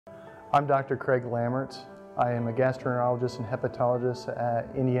I'm Dr. Craig Lammert. I am a gastroenterologist and hepatologist at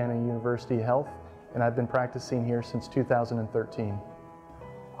Indiana University Health, and I've been practicing here since 2013.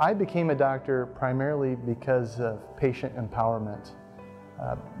 I became a doctor primarily because of patient empowerment.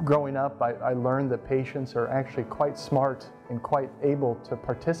 Growing up, I learned that patients are actually quite smart and quite able to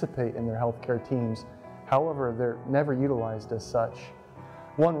participate in their healthcare teams. However, they're never utilized as such.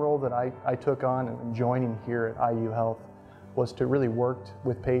 One role that I took on in joining here at IU Health was to really work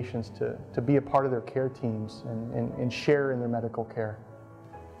with patients to be a part of their care teams and share in their medical care.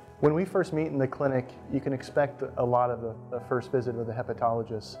 When we first meet in the clinic, you can expect a lot of the first visit with a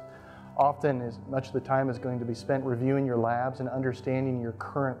hepatologist. Often, much of the time is going to be spent reviewing your labs and understanding your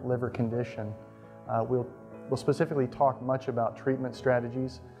current liver condition. We'll specifically talk much about treatment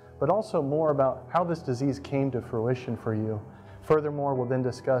strategies, but also more about how this disease came to fruition for you. Furthermore, we'll then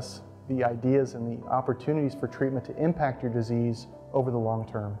discuss the ideas and the opportunities for treatment to impact your disease over the long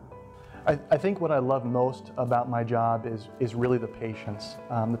term. I think what I love most about my job is really the patients.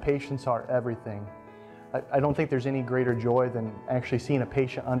 The patients are everything. I don't think there's any greater joy than actually seeing a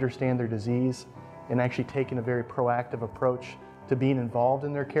patient understand their disease and actually taking a very proactive approach to being involved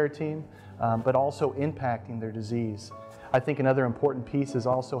in their care team, but also impacting their disease. I think another important piece is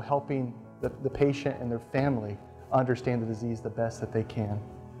also helping the patient and their family understand the disease the best that they can.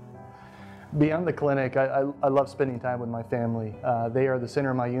 Beyond the clinic, I love spending time with my family. They are the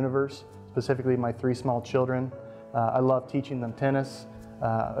center of my universe, specifically my 3 small children. I love teaching them tennis.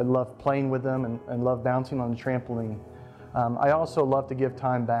 I love playing with them and love bouncing on the trampoline. I also love to give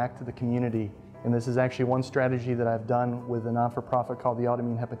time back to the community, and this is actually one strategy that I've done with a non-for-profit called the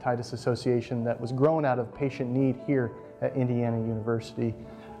Autoimmune Hepatitis Association that was grown out of patient need here at Indiana University.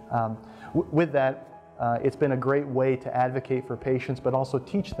 With that, it's been a great way to advocate for patients, but also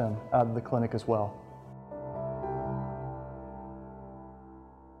teach them out of the clinic as well.